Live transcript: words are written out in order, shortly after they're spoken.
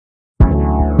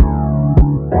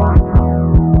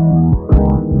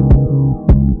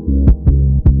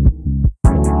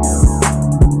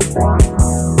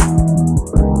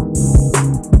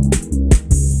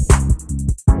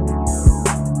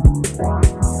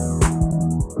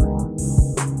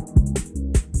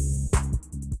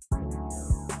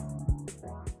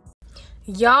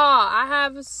Y'all, I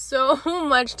have so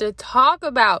much to talk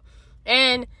about,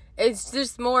 and it's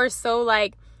just more so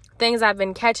like things I've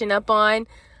been catching up on,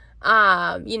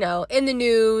 in the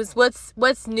news,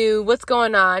 what's new, what's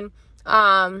going on.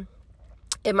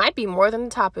 It might be more than the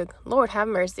topic. Lord have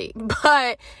mercy.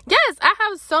 But yes, I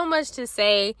have so much to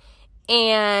say.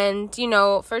 And,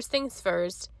 first things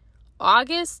first,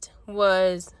 August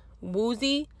was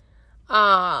woozy.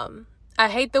 I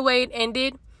hate the way it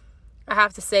ended. I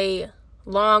have to say,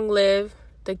 long live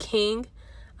the king,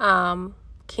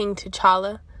 King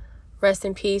T'Challa. Rest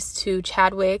in peace to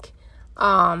Chadwick.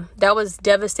 That was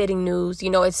devastating news.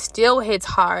 It still hits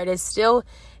hard. It's still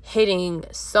hitting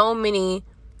so many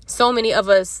of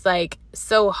us, like,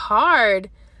 so hard.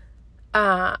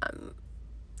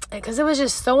 Because it was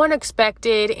just so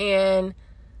unexpected, and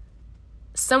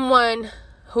someone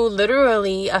who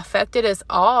literally affected us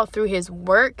all through his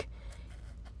work.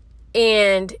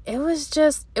 And it was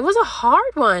a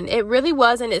hard one. It really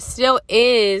was, and it still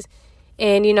is.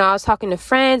 And, I was talking to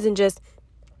friends and just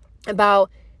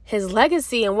about his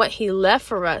legacy and what he left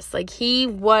for us. Like, he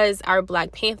was our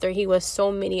Black Panther. He was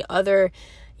so many other,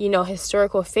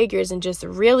 historical figures, and just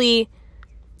really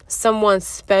someone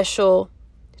special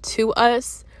to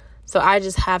us. So I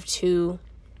just have to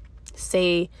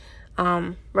say,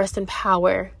 rest in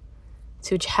power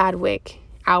to Chadwick,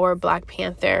 our Black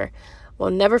Panther. We'll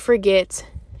never forget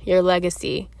your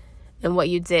legacy and what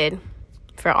you did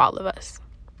for all of us.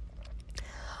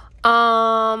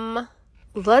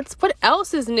 What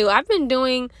else is new? I've been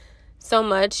doing so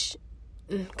much,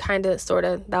 kind of, sort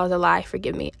of, that was a lie,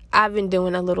 forgive me. I've been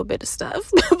doing a little bit of stuff,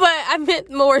 but I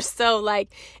meant more so,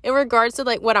 like, in regards to,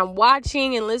 like, what I'm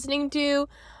watching and listening to.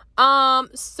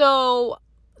 So,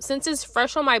 since it's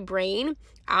fresh on my brain,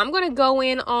 I'm gonna go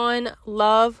in on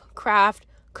Lovecraft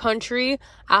Country.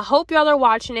 I hope y'all are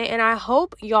watching it, and I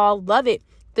hope y'all love it.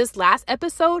 This last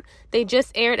episode, they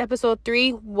just aired episode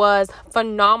 3, was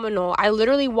phenomenal. I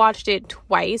literally watched it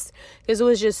twice because it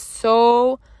was just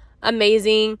so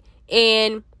amazing.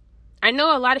 And I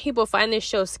know a lot of people find this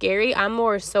show scary. I'm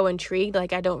more so intrigued.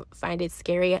 Like, I don't find it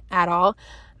scary at all.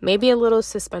 Maybe a little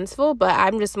suspenseful, but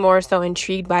I'm just more so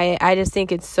intrigued by it. I just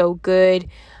think it's so good.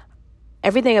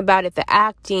 Everything about it, the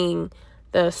acting,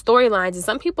 the storylines, and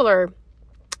some people are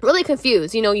really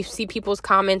confused. You see people's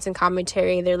comments and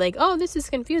commentary. They're like, "Oh, this is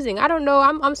confusing. I don't know.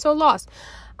 I'm so lost."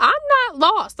 I'm not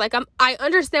lost. Like, I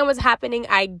understand what's happening.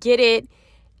 I get it.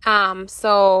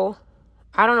 So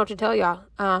I don't know what to tell y'all.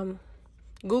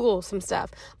 Google some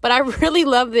stuff. But I really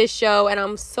love this show, and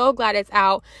I'm so glad it's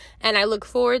out, and I look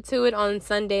forward to it on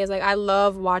Sundays. Like, I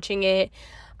love watching it.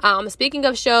 Speaking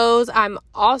of shows, I'm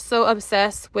also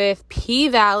obsessed with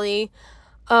P-Valley.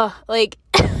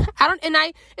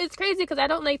 It's crazy because I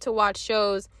don't like to watch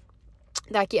shows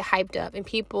that get hyped up and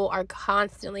people are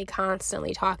constantly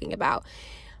talking about.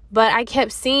 But I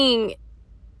kept seeing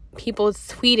people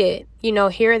tweet it,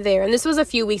 here or there. And this was a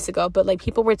few weeks ago, but, like,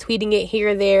 people were tweeting it here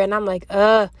or there. And I'm like,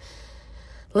 let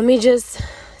me just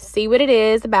see what it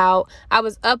is about. I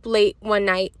was up late one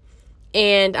night,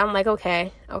 and I'm like,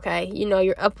 okay.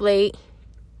 You're up late.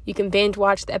 You can binge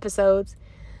watch the episodes.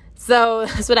 So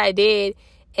that's what I did.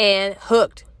 And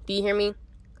hooked. Do you hear me?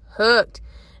 Hooked.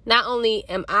 Not only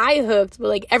am I hooked, but,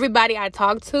 like, everybody I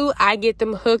talk to, I get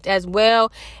them hooked as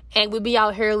well. And we be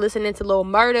out here listening to Little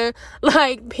Murder.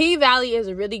 Like, P-Valley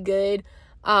is really good.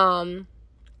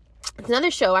 It's another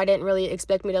show I didn't really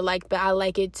expect me to like, but I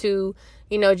like it too.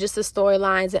 Just the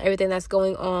storylines and everything that's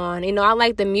going on. I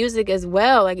like the music as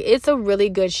well. Like, it's a really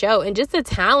good show. And just the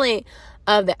talent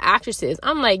of the actresses.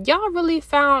 I'm like, y'all really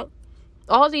found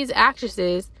all these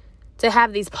actresses to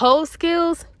have these pole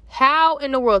skills. How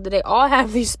in the world do they all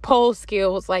have these pole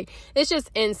skills? Like, it's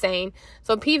just insane.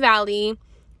 So P-Valley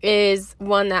is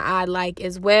one that I like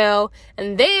as well.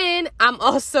 And then I'm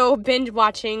also binge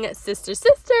watching Sister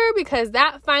because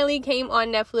that finally came on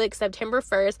Netflix September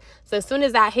 1st. So as soon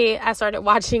as that hit, I started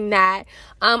watching that.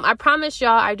 I promise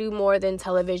y'all I do more than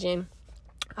television.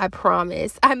 I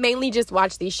promise. I mainly just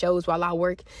watch these shows while I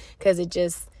work because it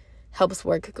just helps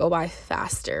work go by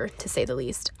faster, to say the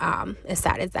least. As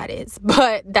sad as that is,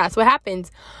 but that's what happens.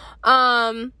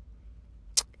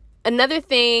 Another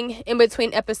thing in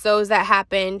between episodes that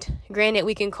happened, granted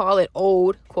we can call it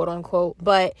old, quote unquote,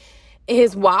 but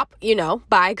is WAP,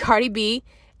 by Cardi B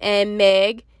and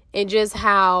Meg, and just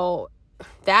how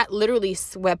that literally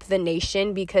swept the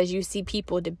nation because you see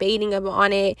people debating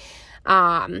on it,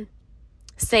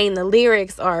 saying the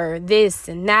lyrics are this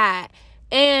and that.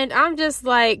 And I'm just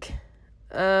like,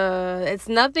 it's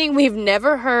nothing we've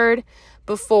never heard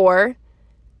before.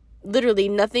 Literally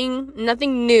nothing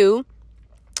new.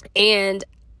 And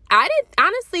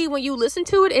honestly, when you listen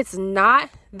to it, it's not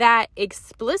that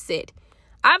explicit.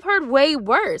 I've heard way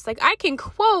worse. Like, I can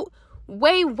quote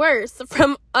way worse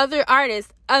from other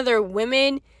artists, other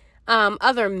women,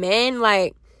 other men.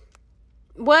 Like,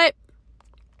 what?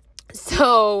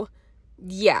 So,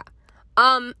 yeah.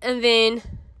 And then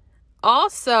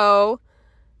also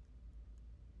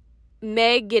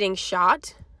Meg getting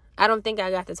shot. I don't think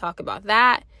I got to talk about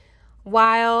that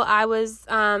while I was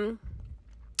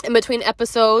in between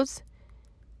episodes.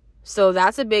 So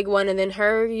that's a big one. And then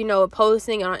her,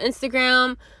 posting on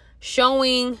Instagram,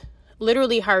 showing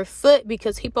literally her foot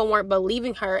because people weren't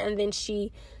believing her. And then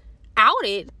she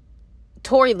outed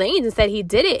Tory Lanez and said he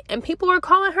did it. And people were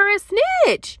calling her a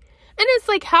snitch. And it's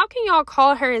like, how can y'all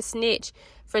call her a snitch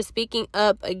for speaking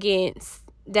up against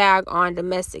on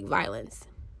domestic violence?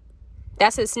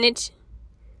 That's a snitch?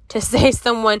 To say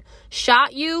someone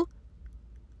shot you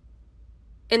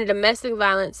in a domestic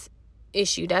violence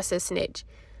issue, that's a snitch.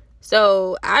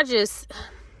 So I just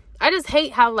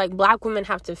hate how, like, Black women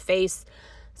have to face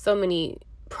so many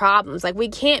problems. Like, we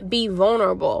can't be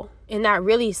vulnerable, and that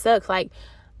really sucks. Like,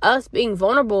 us being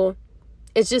vulnerable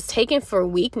is just taken for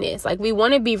weakness. Like, we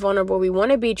want to be vulnerable, we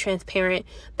want to be transparent,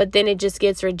 but then it just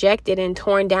gets rejected and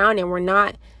torn down, and we're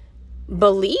not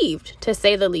believed, to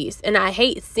say the least. And I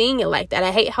hate seeing it like that.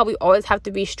 I hate how we always have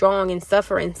to be strong and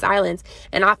suffer in silence,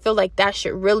 and I feel like that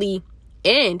should really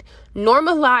end.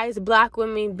 Normalize Black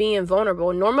women being vulnerable.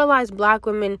 Normalize Black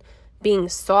women being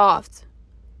soft,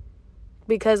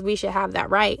 because we should have that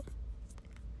right.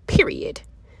 Period.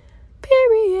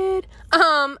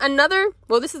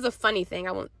 This is a funny thing.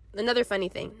 Another funny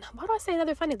thing. Why do I say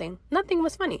another funny thing? Nothing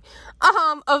was funny.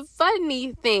 A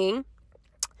funny thing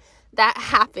that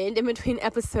happened in between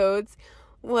episodes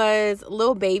was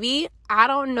Lil Baby. I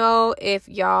don't know if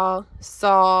y'all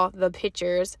saw the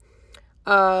pictures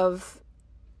of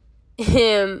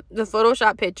him, the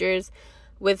Photoshop pictures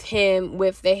with him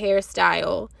with the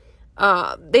hairstyle.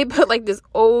 They put like this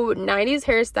old 90s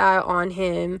hairstyle on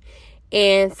him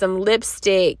and some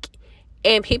lipstick,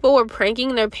 and people were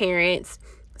pranking their parents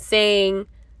saying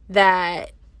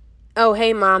that, oh,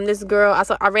 hey, mom, this girl,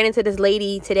 I ran into this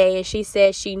lady today and she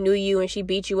said she knew you and she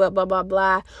beat you up, blah, blah,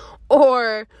 blah.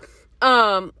 Or,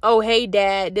 oh, hey,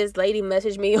 dad, this lady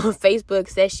messaged me on Facebook,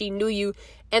 said she knew you.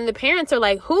 And the parents are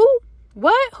like, who?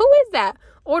 What? Who is that?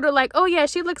 Or they're like, oh, yeah,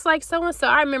 she looks like so-and-so.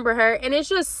 I remember her. And it's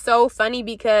just so funny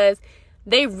because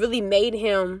they really made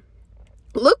him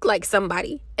look like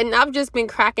somebody. And I've just been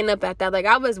cracking up at that. Like,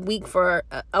 I was weak for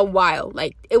a while.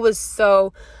 Like, it was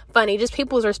so funny. Just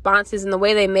people's responses and the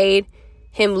way they made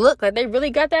him look. Like, they really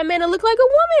got that man to look like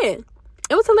a woman.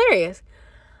 It was hilarious.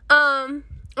 On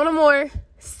a more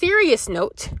serious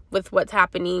note with what's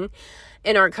happening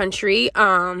in our country,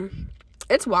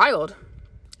 it's wild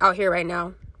out here right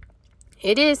now.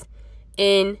 It is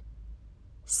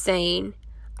insane.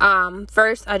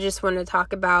 First, I just want to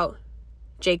talk about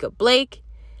Jacob Blake.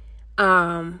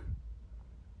 And,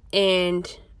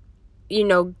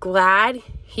 glad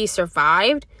he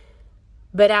survived,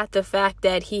 but at the fact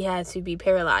that he had to be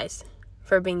paralyzed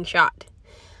for being shot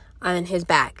on his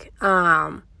back.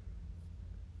 And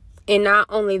not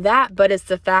only that, but it's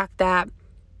the fact that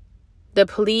the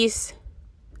police,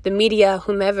 the media,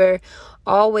 whomever,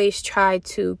 always try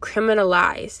to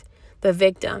criminalize the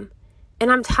victim.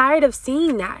 And I'm tired of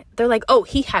seeing that. They're like, oh,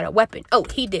 he had a weapon. Oh,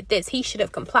 he did this. He should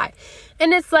have complied.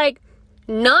 And it's like,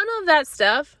 none of that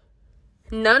stuff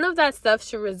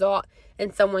should result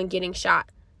in someone getting shot.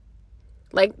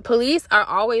 Like, police are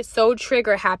always so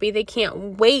trigger happy. They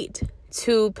can't wait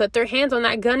to put their hands on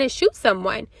that gun and shoot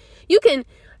someone. You can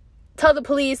tell the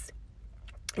police,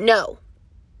 no,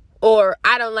 or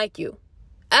I don't like you,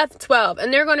 F12,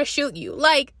 and they're going to shoot you.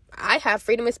 Like, I have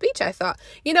freedom of speech, I thought.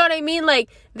 You know what I mean? Like,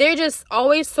 they're just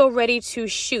always so ready to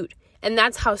shoot. And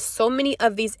that's how so many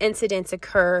of these incidents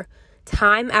occur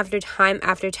time after time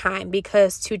after time,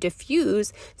 because to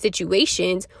diffuse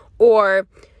situations or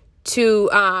to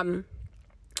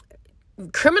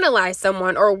criminalize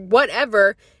someone or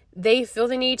whatever, they feel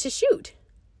the need to shoot.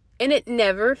 And it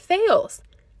never fails.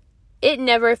 It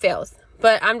never fails.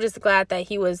 But I'm just glad that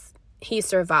he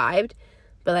survived.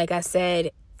 But like I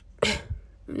said,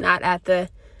 not at the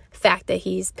fact that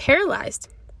he's paralyzed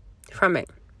from it.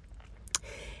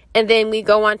 And then we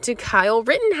go on to Kyle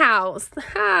Rittenhouse,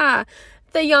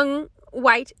 the young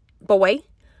white boy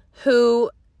who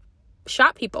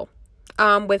shot people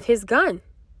with his gun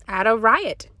at a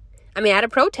at a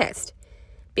protest,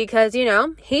 because,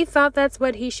 he thought that's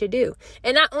what he should do.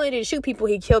 And not only did he shoot people,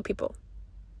 he killed people.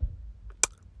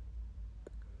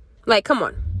 Like, come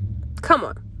on.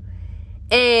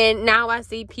 And now I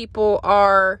see people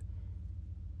are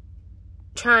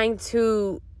trying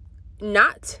to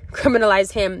not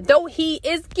criminalize him, though he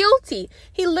is guilty.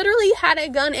 He literally had a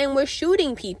gun and was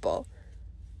shooting people.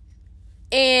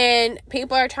 And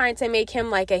people are trying to make him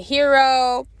like a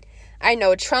hero. I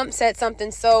know Trump said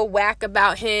something so whack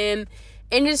about him.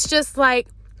 And it's just like,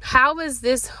 how is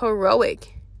this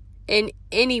heroic in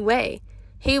any way?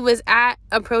 He was at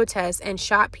a protest and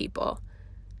shot people.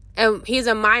 And he's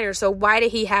a minor, so why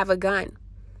did he have a gun?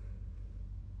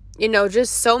 You know,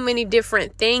 just so many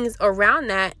different things around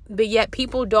that. But yet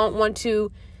people don't want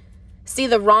to see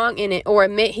the wrong in it or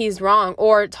admit he's wrong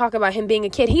or talk about him being a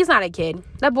kid. He's not a kid.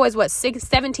 That boy's what,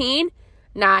 17?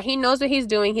 Nah, he knows what he's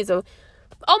doing. He's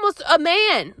almost a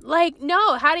man. Like,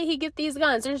 no, how did he get these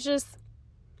guns? There's just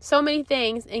so many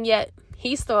things, and yet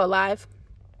he's still alive.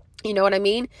 You know what I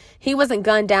mean? He wasn't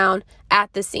gunned down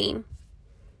at the scene.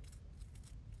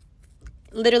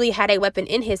 Literally had a weapon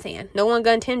in his hand. No one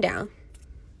gunned him down.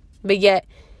 But yet,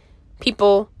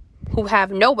 people who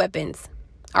have no weapons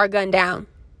are gunned down.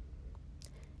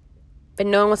 But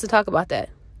no one wants to talk about that.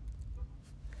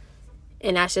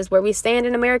 And that's just where we stand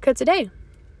in America today.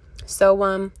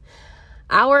 So,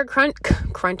 our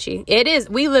crunchy. It is.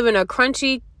 We live in a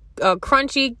crunchy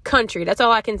country. That's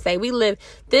all I can say.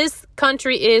 This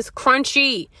country is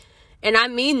crunchy. And I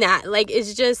mean that. Like,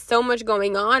 it's just so much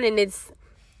going on, and it's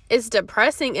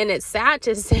depressing, and it's sad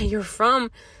to say you're from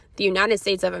the United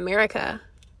States of America,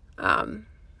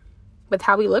 with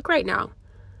how we look right now.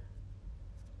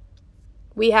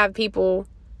 We have people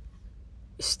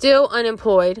still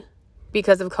unemployed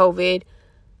because of COVID,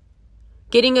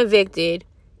 getting evicted.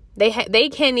 They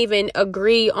can't even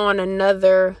agree on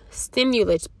another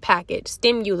stimulus package.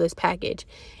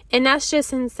 And that's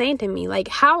just insane to me. Like,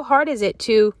 how hard is it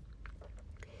to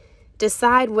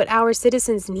decide what our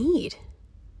citizens need?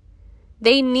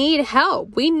 They need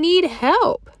help. We need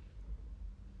help.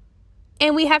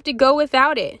 And we have to go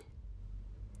without it.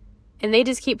 And they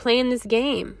just keep playing this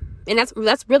game. And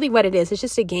that's really what it is. It's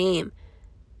just a game.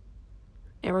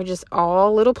 And we're just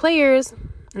all little players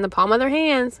in the palm of their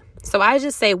hands. So I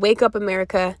just say, wake up,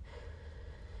 America.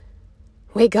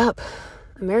 Wake up,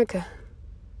 America.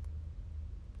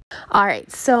 All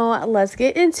right, so let's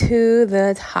get into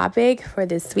the topic for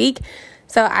this week.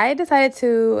 So I decided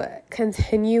to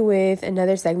continue with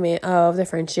another segment of the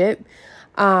friendship.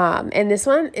 And this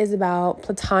one is about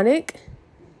platonic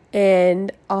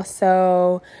and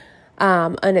also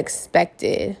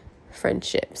unexpected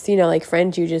friendships. You know, like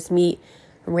friends you just meet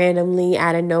randomly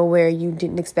out of nowhere. You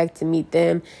didn't expect to meet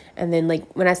them. And then, like,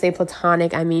 when I say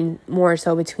platonic, I mean more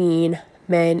so between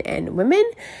men and women.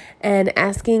 And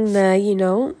asking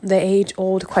the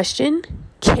age-old question,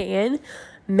 can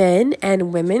men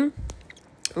and women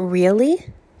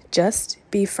really just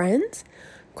be friends?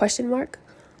 Question mark.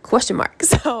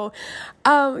 So,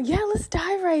 let's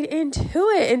dive right into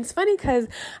it. And it's funny because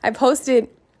I posted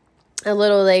a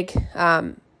little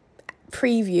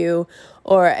preview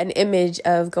or an image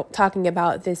of talking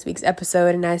about this week's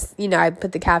episode, and I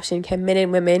put the caption, can men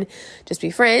and women just be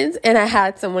friends? And I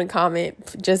had someone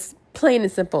comment, just plain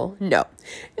and simple, no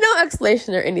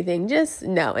explanation or anything, just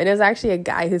no. And it was actually a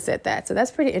guy who said that. So that's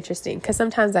pretty interesting, because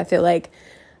sometimes I feel like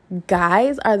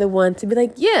guys are the ones to be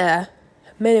like, yeah,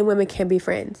 men and women can be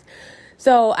friends.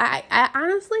 So I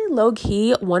honestly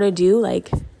low-key want to do like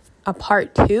a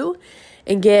part 2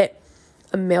 and get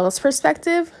a male's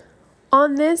perspective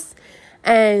on this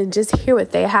and just hear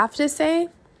what they have to say.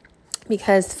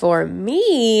 Because for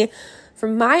me,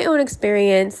 from my own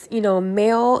experience,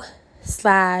 male/female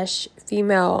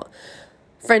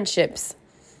friendships,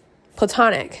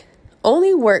 platonic,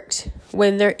 only worked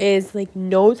when there is like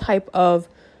no type of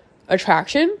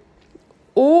attraction,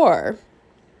 or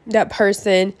that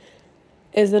person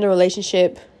is in a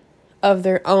relationship of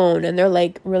their own and they're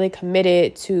like really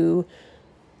committed to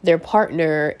their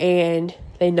partner and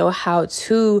they know how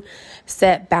to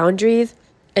set boundaries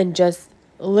and just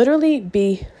literally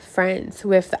be friends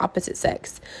with the opposite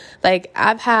sex. Like,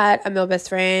 I've had a male best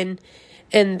friend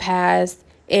in the past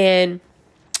and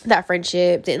that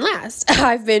friendship didn't last.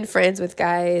 I've been friends with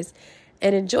guys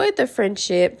and enjoyed the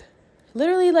friendship,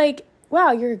 literally like,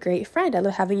 wow, you're a great friend. I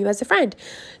love having you as a friend.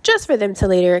 Just for them to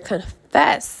later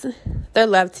confess their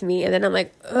love to me. And then I'm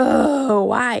like, oh,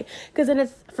 why? Because then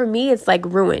for me, it's like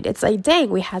ruined. It's like, dang,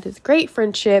 we had this great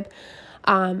friendship.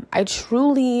 I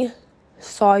truly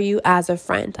saw you as a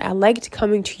friend. I liked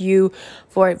coming to you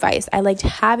for advice. I liked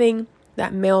having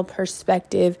that male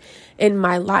perspective in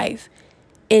my life.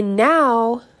 And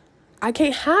now I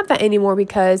can't have that anymore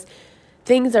because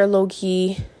things are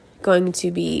low-key going to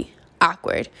be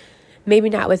awkward.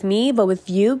 Maybe not with me, but with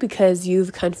you, because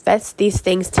you've confessed these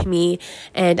things to me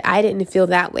and I didn't feel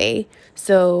that way.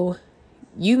 So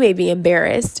you may be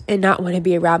embarrassed and not want to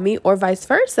be around me, or vice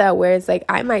versa, where it's like,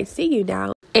 I might see you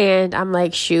now and I'm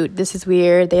like, shoot, this is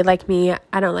weird. They like me.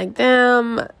 I don't like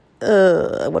them.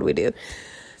 What do we do?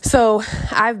 So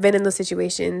I've been in those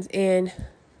situations, and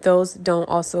those don't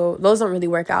really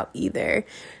work out either.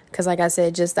 Because like I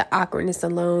said, just the awkwardness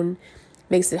alone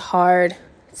makes it hard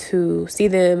to see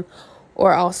them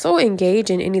or also engage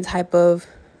in any type of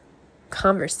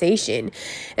conversation.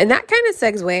 And that kind of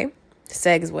segues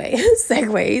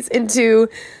into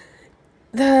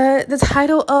the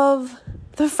title of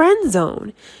the friend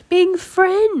zone, being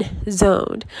friend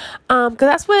zoned. Because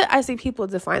that's what I see people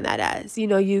define that as. You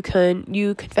know, you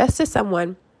confess to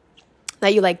someone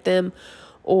that you like them,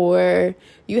 or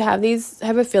you have these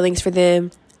type of feelings for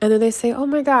them, and then they say, oh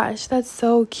my gosh, that's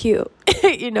so cute,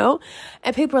 you know?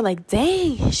 And people are like,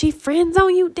 dang, she friend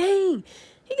zoned you, dang,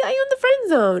 he got you in the friend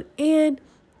zone. And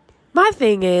my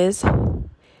thing is,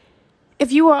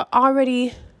 if you are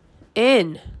already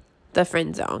in the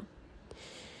friend zone,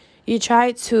 you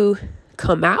try to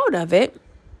come out of it,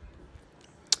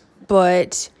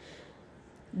 but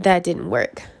that didn't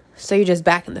work. So you're just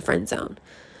back in the friend zone.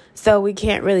 So we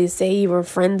can't really say you were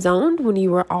friend zoned when you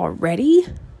were already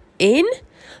in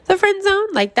the friend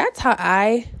zone. Like, that's how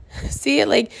I see it.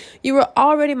 Like, you were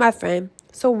already my friend.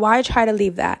 So why try to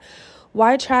leave that?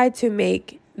 Why try to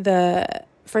make the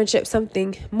friendship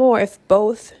something more if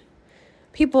both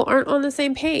people aren't on the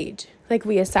same page? Like,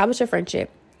 we established a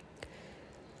friendship.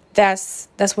 That's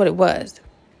what it was.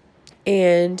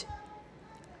 And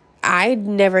I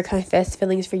never confessed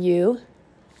feelings for you.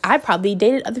 I probably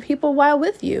dated other people while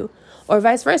with you, or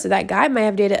vice versa. That guy might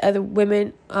have dated other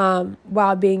women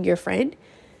while being your friend.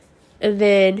 And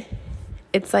then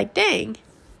it's like, dang,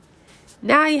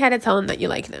 now you had to tell them that you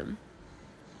like them,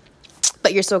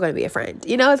 but you're still going to be a friend.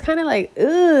 You know, it's kind of like,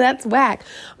 ooh, that's whack.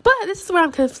 But this is where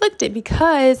I'm conflicted,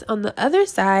 because on the other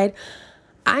side,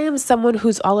 I am someone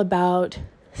who's all about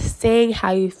saying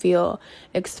how you feel,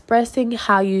 expressing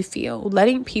how you feel,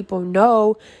 letting people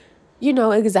know, you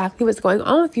know, exactly what's going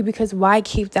on with you, because why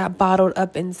keep that bottled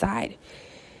up inside?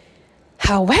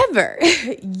 However,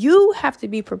 you have to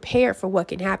be prepared for what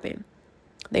can happen.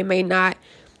 They may not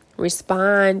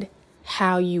respond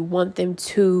how you want them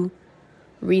to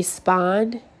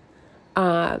respond.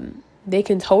 They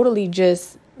can totally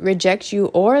just reject you,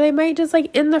 or they might just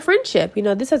like end the friendship. You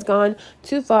know, this has gone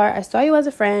too far. I saw you as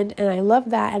a friend and I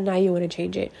love that, and now you want to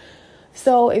change it.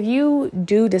 So if you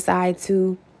do decide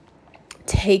to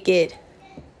take it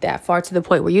that far, to the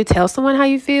point where you tell someone how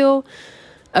you feel,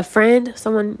 a friend,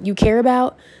 someone you care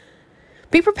about,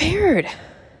 be prepared.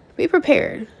 Be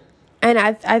prepared. And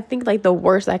I think like the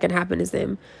worst that can happen is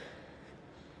them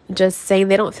just saying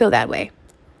they don't feel that way.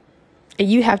 And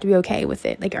you have to be okay with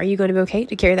it. Like, are you going to be okay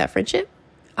to carry that friendship?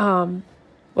 Or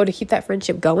to keep that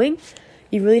friendship going?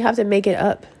 You really have to make it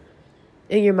up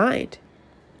in your mind.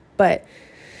 But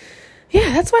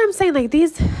yeah, that's why I'm saying, like,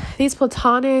 these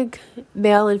platonic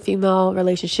male and female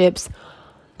relationships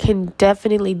can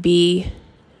definitely be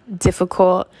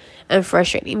difficult and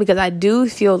frustrating, because I do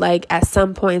feel like at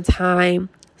some point in time,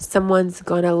 someone's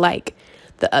gonna like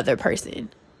the other person.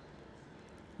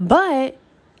 But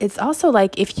it's also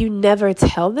like, if you never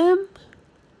tell them,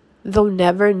 they'll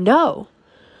never know,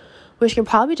 which can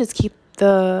probably just keep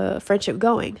the friendship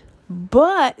going.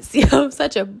 But, see, I'm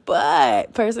such a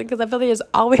but person, because I feel like there's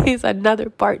always another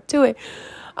part to it.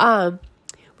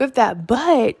 With that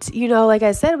but, you know, like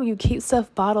I said, when you keep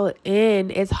stuff bottled in,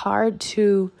 it's hard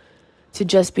to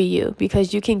just be you,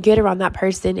 because you can get around that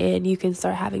person and you can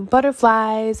start having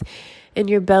butterflies in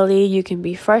your belly. You can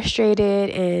be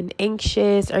frustrated and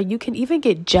anxious, or you can even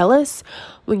get jealous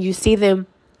when you see them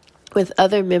with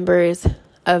other members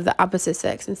of the opposite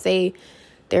sex, and say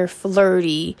they're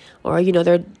flirty, or, you know,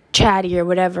 they're chatty or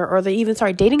whatever, or they even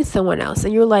start dating someone else,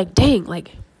 and you're like, dang,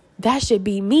 like, that should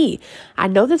be me. I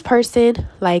know this person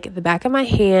like the back of my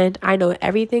hand. I know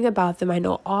everything about them. I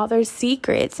know all their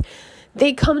secrets.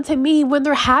 They come to me when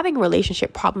they're having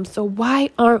relationship problems. So why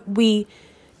aren't we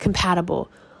compatible?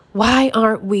 Why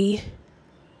aren't we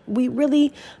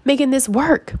really making this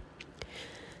work?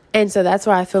 And so that's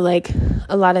why I feel like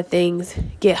a lot of things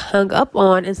get hung up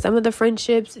on, and some of the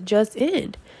friendships just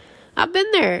end. I've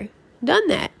been there, done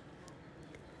that,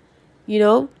 you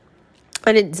know,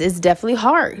 and it's definitely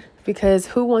hard, because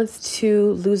who wants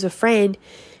to lose a friend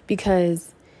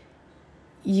because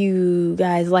you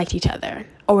guys liked each other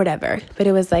or whatever? But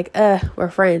it was like, we're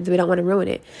friends. We don't want to ruin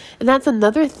it. And that's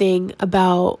another thing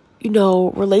about, you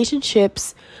know,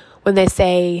 relationships, when they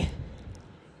say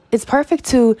it's perfect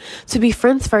to be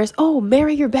friends first. Oh,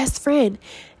 marry your best friend.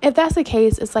 If that's the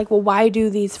case, it's like, well, why do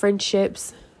these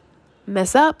friendships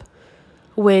mess up?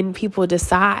 when people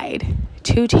decide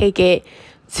to take it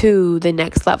to the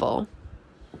next level.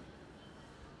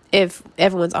 If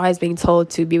everyone's always being told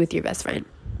to be with your best friend,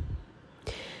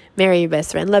 marry your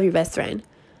best friend, love your best friend,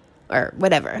 or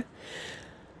whatever.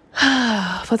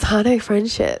 Platonic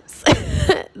friendships.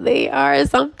 They are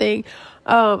something.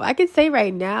 I could say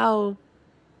right now,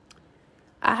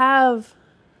 I have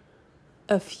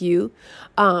a few,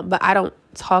 but I don't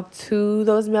talk to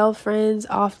those male friends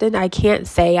often. I can't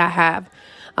say I have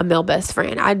a male best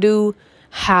friend. I do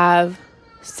have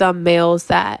some males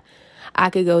that I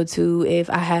could go to if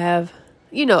I have,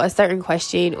 a certain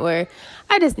question, or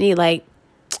I just need like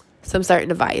some certain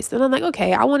advice. And I'm like,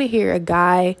 okay, I want to hear a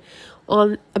guy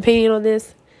on opinion on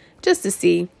this, just to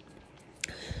see,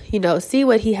 see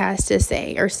what he has to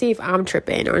say, or see if I'm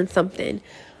tripping or something.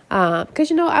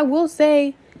 Because, I will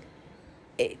say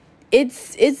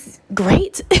it's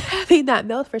great having that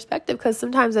male perspective, because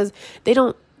sometimes they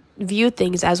don't view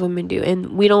things as women do,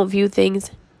 and we don't view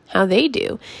things how they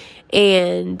do.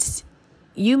 And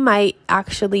you might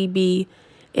actually be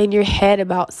in your head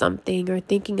about something, or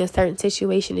thinking a certain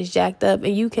situation is jacked up,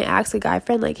 and you can ask a guy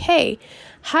friend like, hey,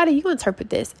 how do you interpret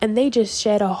this? And they just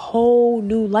shed a whole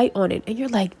new light on it. And you're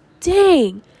like,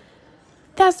 dang,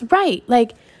 that's right.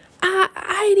 Like,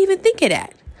 I didn't even think of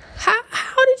that.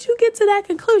 How did you get to that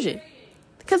conclusion?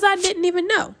 Because I didn't even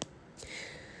know.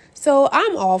 So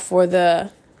I'm all for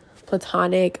the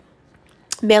platonic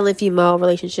male and female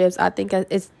relationships. I think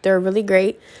they're really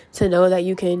great to know that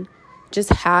you can just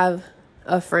have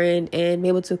a friend and be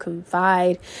able to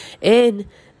confide in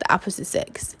the opposite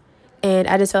sex. And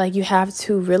I just feel like you have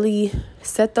to really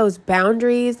set those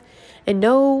boundaries and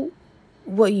know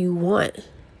what you want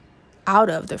out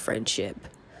of the friendship.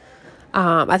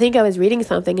 I think I was reading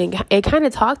something, and it kind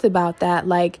of talked about that.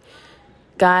 Like,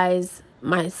 guys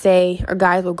might say, or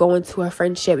guys will go into a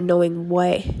friendship knowing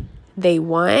what they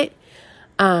want.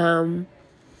 And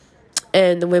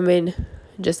the women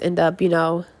just end up,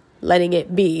 letting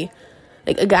it be.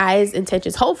 Like, a guy's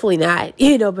intentions, hopefully not,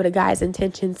 but a guy's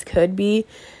intentions could be,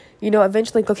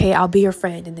 eventually, okay, I'll be your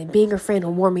friend, and then being your friend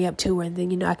will warm me up to her, and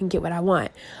then, I can get what I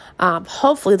want.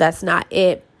 Hopefully that's not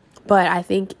it. But I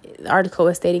think the article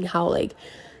is stating how, like,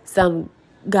 some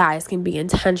guys can be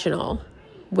intentional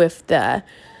with the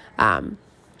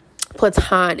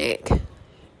platonic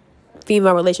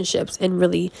female relationships and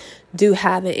really do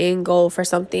have an end goal for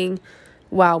something,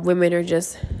 while women are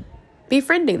just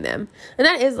befriending them. And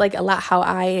that is, like, a lot how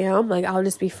I am. Like, I'll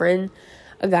just befriend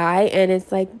a guy, and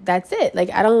it's like, that's it. Like,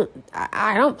 I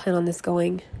don't plan on this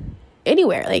going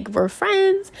anywhere. Like, we're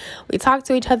friends, we talk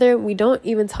to each other, we don't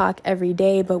even talk every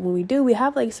day, but when we do, we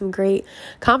have like some great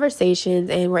conversations,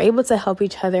 and we're able to help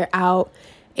each other out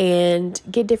and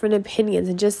get different opinions,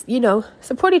 and just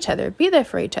support each other, be there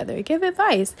for each other, give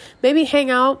advice, maybe hang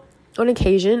out on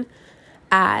occasion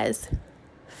as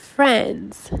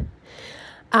friends.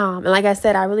 And like I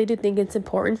said, I really do think it's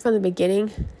important from the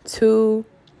beginning to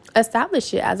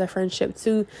establish it as a friendship,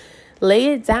 to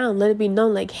lay it down, let it be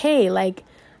known, like, hey, like,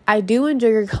 I do enjoy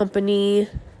your company.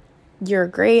 You're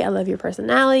great. I love your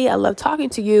personality. I love talking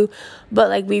to you. But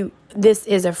like, this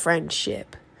is a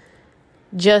friendship.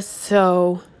 Just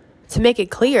so to make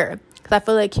it clear, because I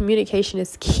feel like communication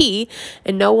is key,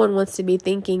 and no one wants to be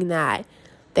thinking that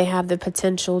they have the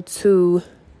potential to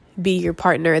be your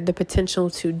partner, the potential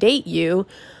to date you,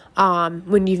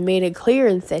 when you've made it clear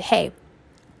and said, hey,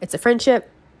 it's a friendship.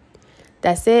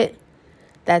 That's it.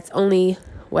 That's only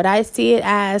what I see it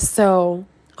as. So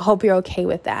I hope you're okay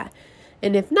with that.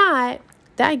 And if not,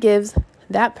 that gives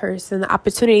that person the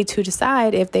opportunity to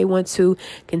decide if they want to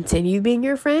continue being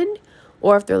your friend,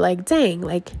 or if they're like, dang,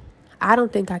 like, I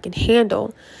don't think I can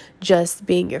handle just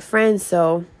being your friend,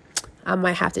 so I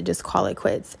might have to just call it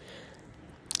quits.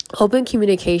 Open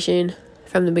communication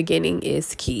from the beginning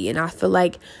is key, and I feel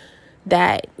like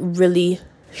that really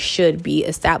should be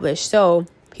established so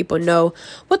people know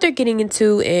what they're getting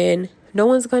into, and no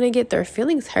one's going to get their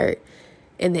feelings hurt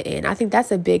in the end. I think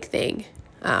that's a big thing.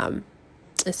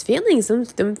 It's feelings,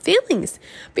 them feelings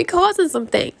be causing some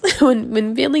things.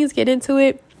 when feelings get into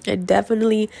it, it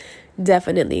definitely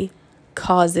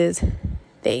causes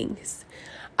things.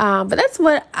 But that's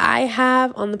what I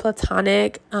have on the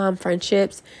platonic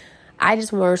friendships. I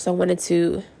just more so wanted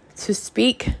to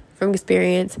speak from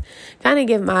experience, kind of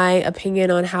give my opinion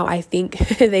on how I think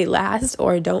they last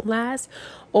or don't last,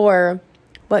 or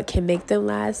what can make them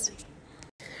last.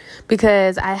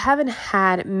 Because I haven't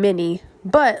had many,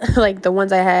 but like the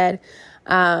ones I had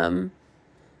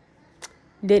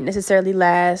didn't necessarily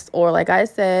last, or like I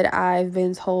said, I've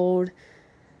been told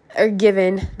or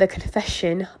given the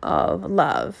confession of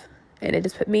love, And it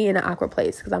just put me in an awkward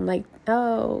place because I'm like,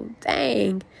 oh,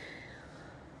 dang,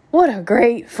 what a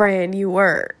great friend you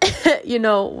were,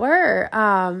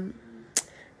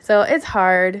 So it's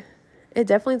hard. It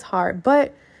definitely is hard,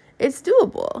 but it's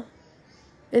doable.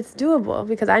 It's doable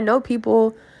because I know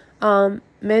people, men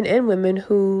and women,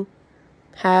 who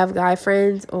have guy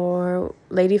friends or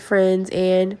lady friends,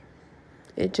 and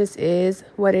it just is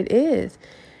what it is.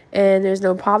 And there's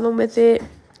no problem with it.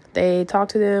 They talk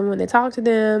to them when they talk to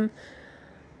them,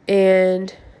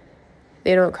 and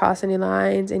they don't cross any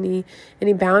lines, any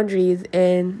boundaries,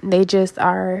 and they just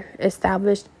are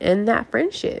established in that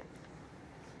friendship.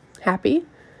 Happy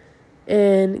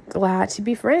and glad to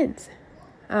be friends.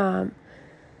 And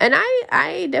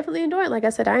I definitely enjoy it. Like I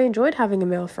said, I enjoyed having a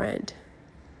male friend,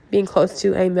 being close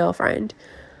to a male friend.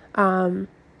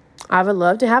 I would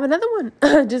love to have another one,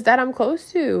 just that I'm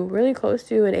close to, really close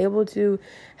to, and able to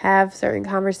have certain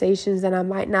conversations that I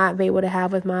might not be able to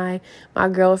have with my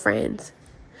girlfriends.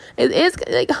 It is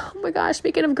like, oh my gosh,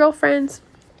 speaking of girlfriends,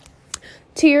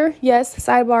 Tier, yes,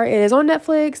 sidebar, it is on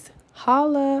Netflix.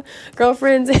 Holla,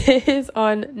 Girlfriends is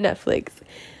on Netflix.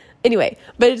 Anyway,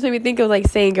 but it just made me think of like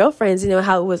saying girlfriends,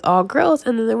 how it was all girls,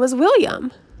 and then there was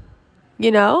William,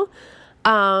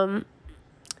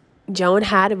 Joan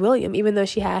had William. Even though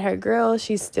she had her girls,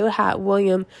 she still had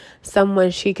William,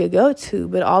 someone she could go to.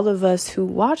 But all of us who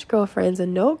watch Girlfriends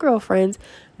and know girlfriends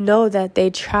know that they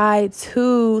tried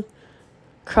to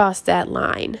cross that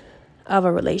line of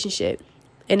a relationship,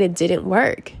 and it didn't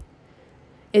work.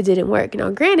 It didn't work. Now,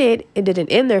 granted, it didn't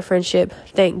end their friendship,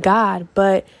 thank God,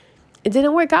 but it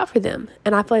didn't work out for them.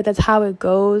 And I feel like that's how it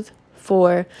goes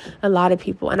for a lot of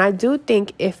people. And I do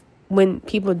think when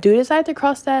people do decide to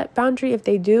cross that boundary, if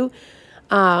they do,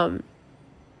 not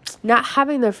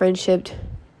having their friendship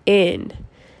end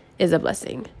is a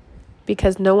blessing,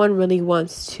 because no one really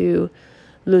wants to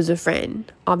lose a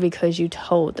friend all because you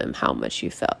told them how much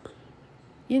you felt,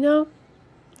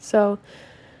 So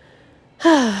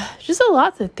just a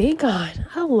lot to think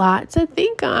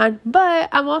on. But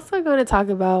I'm also going to talk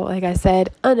about, like I said,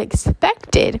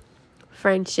 unexpected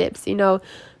friendships.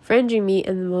 Friends you meet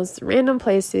in the most random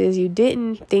places. You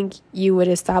didn't think you would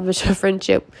establish a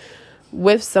friendship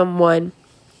with someone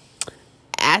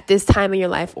at this time in your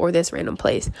life or this random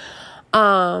place.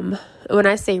 When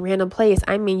I say random place,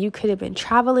 I mean you could have been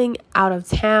traveling out of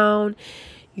town.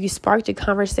 You sparked a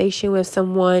conversation with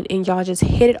someone and y'all just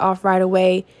hit it off right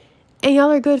away. And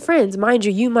y'all are good friends. Mind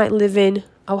you, you might live in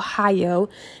Ohio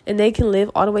and they can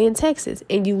live all the way in Texas.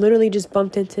 And you literally just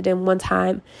bumped into them one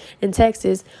time in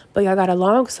Texas, but y'all got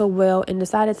along so well and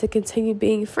decided to continue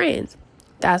being friends.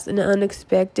 That's an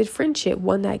unexpected friendship,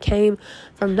 one that came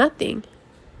from nothing.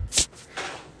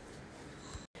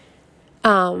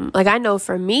 Like I know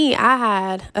for me, I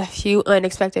had a few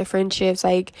unexpected friendships.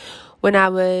 Like when I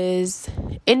was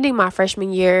ending my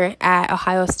freshman year at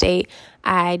Ohio State,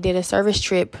 I did a service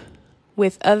trip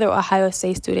with other Ohio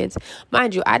State students.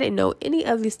 Mind you, I didn't know any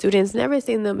of these students, never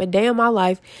seen them a day in my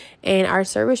life, and our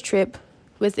service trip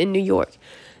was in New York.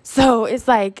 So it's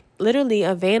like literally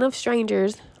a van of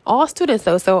strangers, all students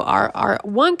though. So our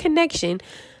one connection,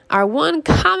 our one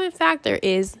common factor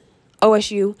is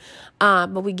OSU.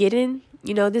 But we get in,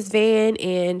 this van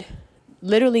and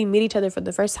literally meet each other for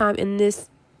the first time in this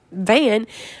van,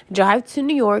 drive to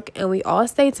New York, and we all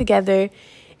stay together.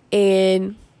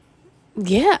 And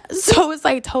yeah, so it's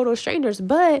like total strangers.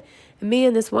 But me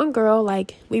and this one girl,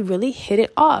 like, we really hit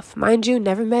it off. Mind you,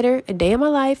 never met her a day in my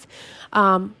life.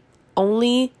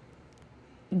 Only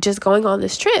just going on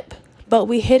this trip. But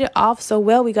we hit it off so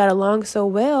well. We got along so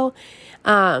well.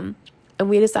 And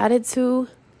we decided to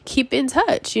keep in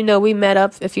touch. We met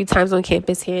up a few times on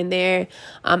campus here and there.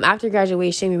 After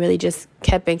graduation, we really just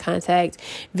kept in contact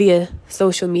via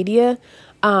social media.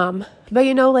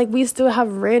 But we still have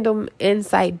random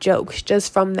inside jokes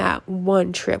just from that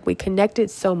one trip. We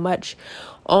connected so much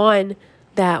on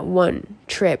that one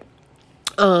trip.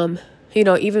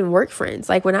 Even work friends.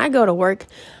 Like when I go to work,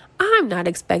 I'm not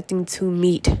expecting to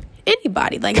meet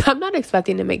anybody. Like I'm not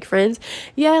expecting to make friends.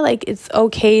 Yeah, like it's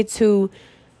okay to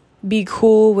be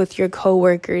cool with your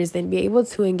coworkers and be able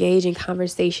to engage in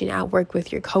conversation at work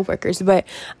with your coworkers. But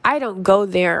I don't go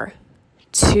there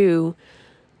to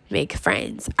make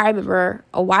friends. I remember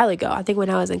a while ago, I think when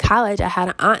I was in college, I had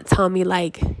an aunt tell me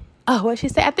like, oh, what'd she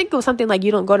say? I think it was something like,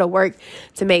 you don't go to work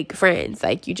to make friends.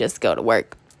 Like you just go to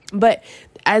work. But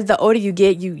as the older you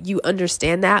get, you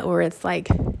understand that, or it's like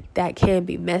that can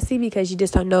be messy because you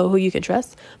just don't know who you can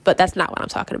trust. But that's not what I'm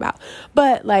talking about.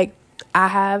 But like I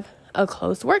have a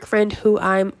close work friend who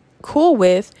I'm cool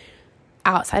with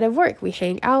outside of work. We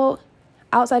hang out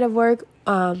outside of work.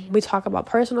 We talk about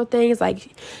personal things. Like,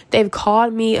 they've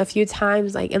called me a few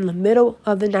times, like in the middle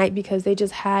of the night, because they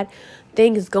just had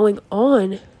things going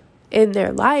on in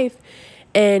their life,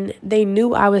 and they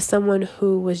knew I was someone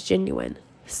who was genuine,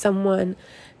 someone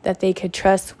that they could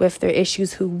trust with their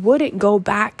issues, who wouldn't go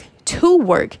back to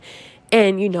work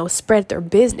and, spread their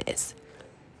business.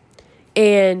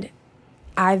 And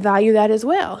I value that as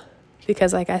well.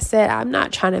 Because like I said, I'm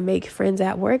not trying to make friends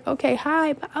at work. Okay,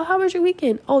 hi, how was your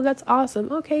weekend? Oh, that's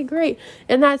awesome. Okay, great.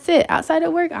 And that's it. Outside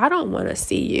of work, I don't want to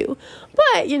see you.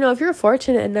 But, if you're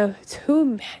fortunate enough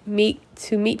to meet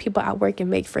people at work and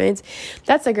make friends,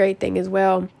 that's a great thing as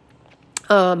well.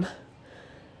 Trying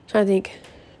to think.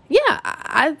 Yeah,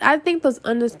 I think those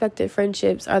unexpected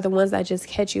friendships are the ones that just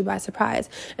catch you by surprise.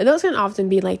 And those can often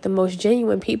be like the most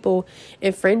genuine people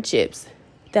in friendships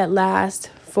that last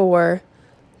for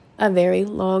a very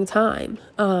long time.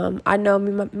 I know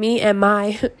me and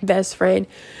my best friend,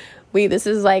 this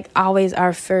is like always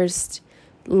our first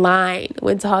line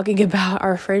when talking about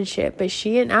our friendship. But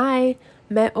she and I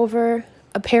met over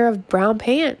a pair of brown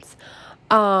pants.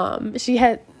 She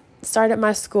had started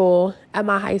my school at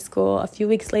my high school a few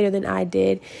weeks later than I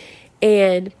did,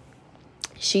 and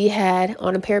she had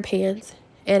on a pair of pants,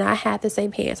 and I had the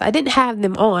same pants. I didn't have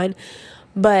them on,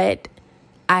 but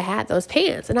I had those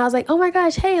pants, and I was like, oh my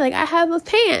gosh, hey, like, I have those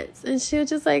pants. And she was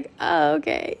just like, oh,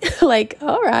 okay. Like,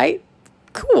 all right,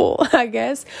 cool, I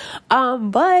guess.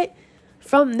 But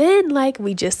from then, like,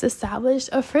 we just established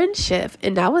a friendship,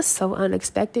 and that was so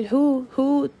unexpected.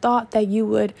 Who thought that you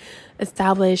would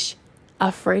establish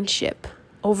a friendship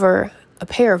over a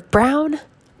pair of brown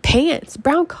pants,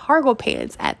 brown cargo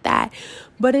pants at that?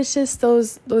 But it's just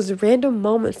those random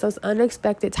moments, those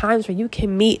unexpected times where you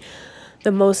can meet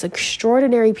the most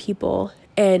extraordinary people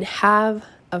and have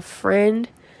a friend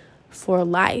for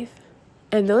life.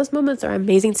 And those moments are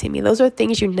amazing to me. Those are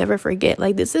things you never forget.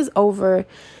 Like, this is over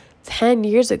 10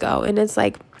 years ago, and it's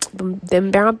like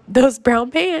those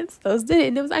brown pants, those did it.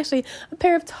 And it was actually a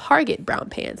pair of Target brown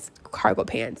pants, cargo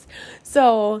pants.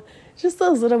 So just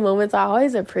those little moments, I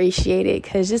always appreciate it,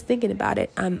 because just thinking about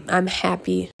it, I'm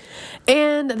happy.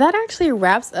 And that actually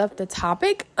wraps up the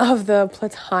topic of the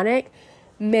platonic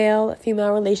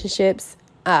male-female friendships,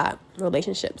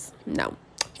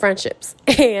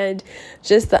 and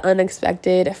just the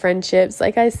unexpected friendships.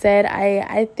 Like I said,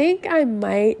 I think I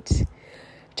might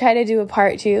try to do a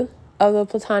part 2 of the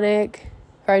platonic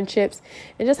friendships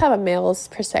and just have a male's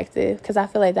perspective, because I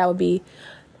feel like that would be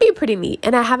pretty neat.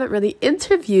 And I haven't really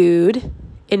interviewed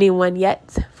anyone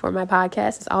yet for my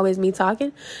podcast. It's always me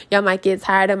talking. Y'all might get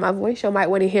tired of my voice. Y'all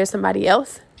might want to hear somebody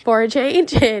else for a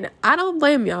change, and I don't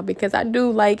blame y'all, because I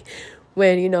do like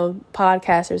when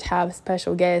podcasters have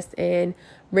special guests and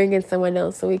bring in someone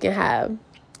else so we can have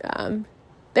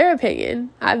their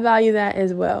opinion. I value that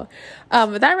as well.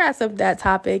 But that wraps up that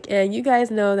topic, and you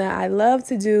guys know that I love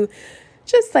to do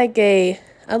just like a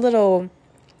little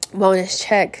bonus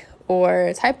check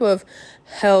or type of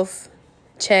health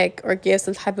check, or give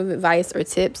some type of advice or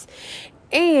tips.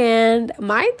 And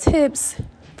my tips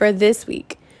for this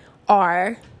week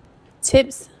are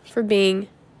tips for being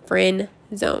friend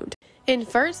zoned. And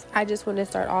first, I just want to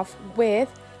start off with,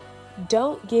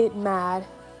 don't get mad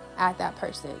at that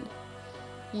person.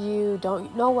 You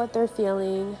don't know what they're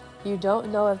feeling. You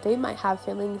don't know if they might have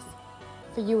feelings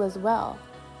for you as well.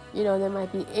 They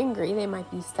might be angry. They might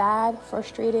be sad,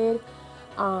 frustrated,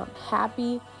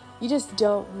 happy. You just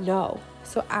don't know.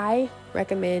 So I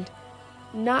recommend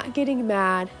not getting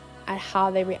mad at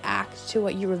how they react to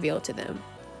what you reveal to them.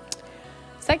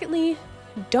 Secondly,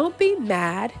 don't be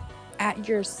mad at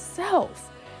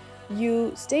yourself.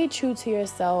 You stay true to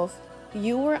yourself.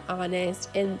 You were honest.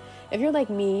 And if you're like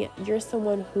me, you're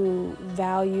someone who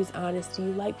values honesty.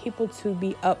 You like people to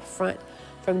be upfront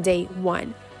from day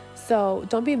one. So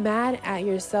don't be mad at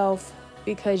yourself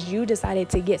because you decided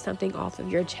to get something off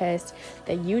of your chest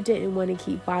that you didn't want to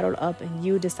keep bottled up, and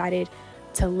you decided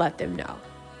to let them know.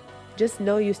 Just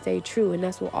know you stay true, and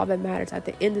that's what all that matters. At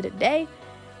the end of the day,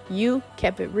 you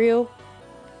kept it real,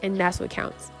 and that's what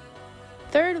counts.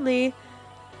 Thirdly,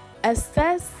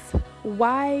 assess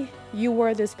why you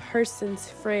were this person's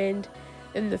friend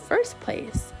in the first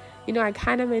place. I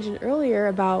kind of mentioned earlier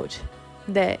about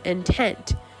the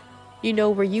intent.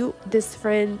 Were you this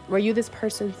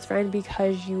person's friend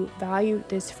because you valued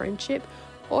this friendship,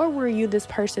 or were you this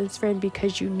person's friend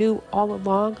because you knew all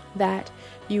along that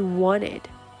you wanted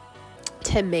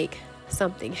to make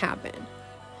something happen?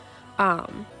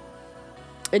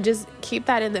 And just keep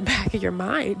that in the back of your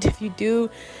mind if you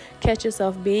do catch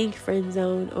yourself being friend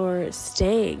zoned or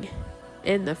staying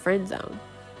in the friend zone.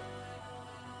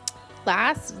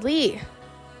 Lastly,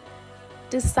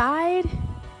 decide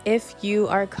if you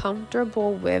are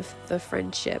comfortable with the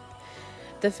friendship.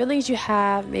 The feelings you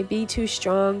have may be too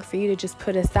strong for you to just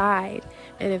put aside.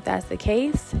 And if that's the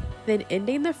case, then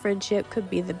ending the friendship could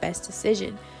be the best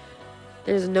decision.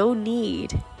 There's no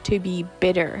need to be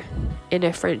bitter in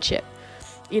a friendship.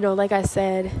 Like I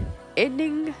said,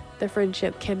 ending the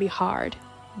friendship can be hard.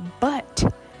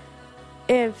 But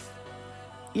if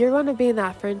you're going to be in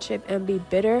that friendship and be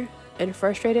bitter and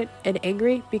frustrated and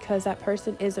angry because that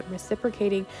person isn't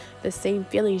reciprocating the same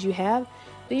feelings you have,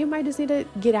 then you might just need to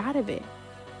get out of it.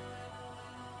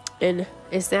 And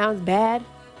it sounds bad,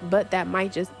 but that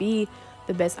might just be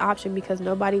the best option, because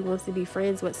nobody wants to be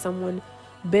friends with someone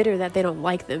bitter that they don't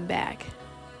like them back.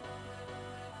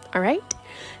 All right?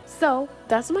 So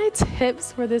that's my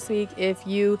tips for this week. If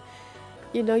you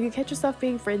catch yourself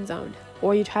being friend zoned,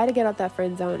 or you try to get out that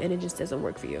friend zone and it just doesn't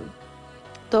work for you.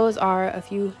 Those are a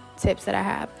few tips that I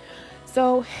have.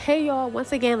 So, hey y'all,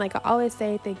 once again, like I always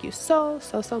say, thank you so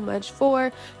much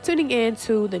for tuning in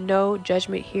to the No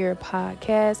Judgment Here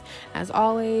podcast. As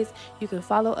always, you can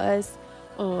follow us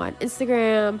on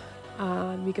Instagram.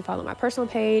 You can follow my personal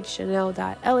page,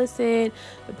 Chanel.Ellison,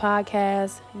 the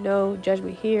podcast, No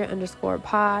Judgment Here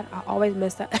 _pod. I always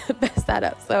mess that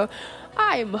up. So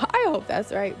I hope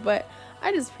that's right. But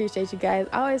I just appreciate you guys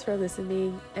always for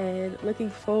listening and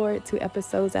looking forward to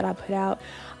episodes that I put out.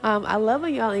 I love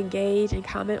when y'all engage and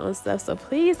comment on stuff, so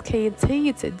please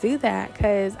continue to do that,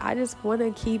 because I just want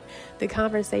to keep the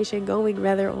conversation going,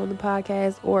 whether on the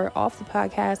podcast or off the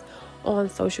podcast on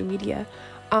social media.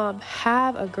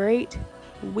 Have a great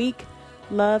week.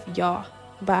 Love y'all.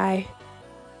 Bye.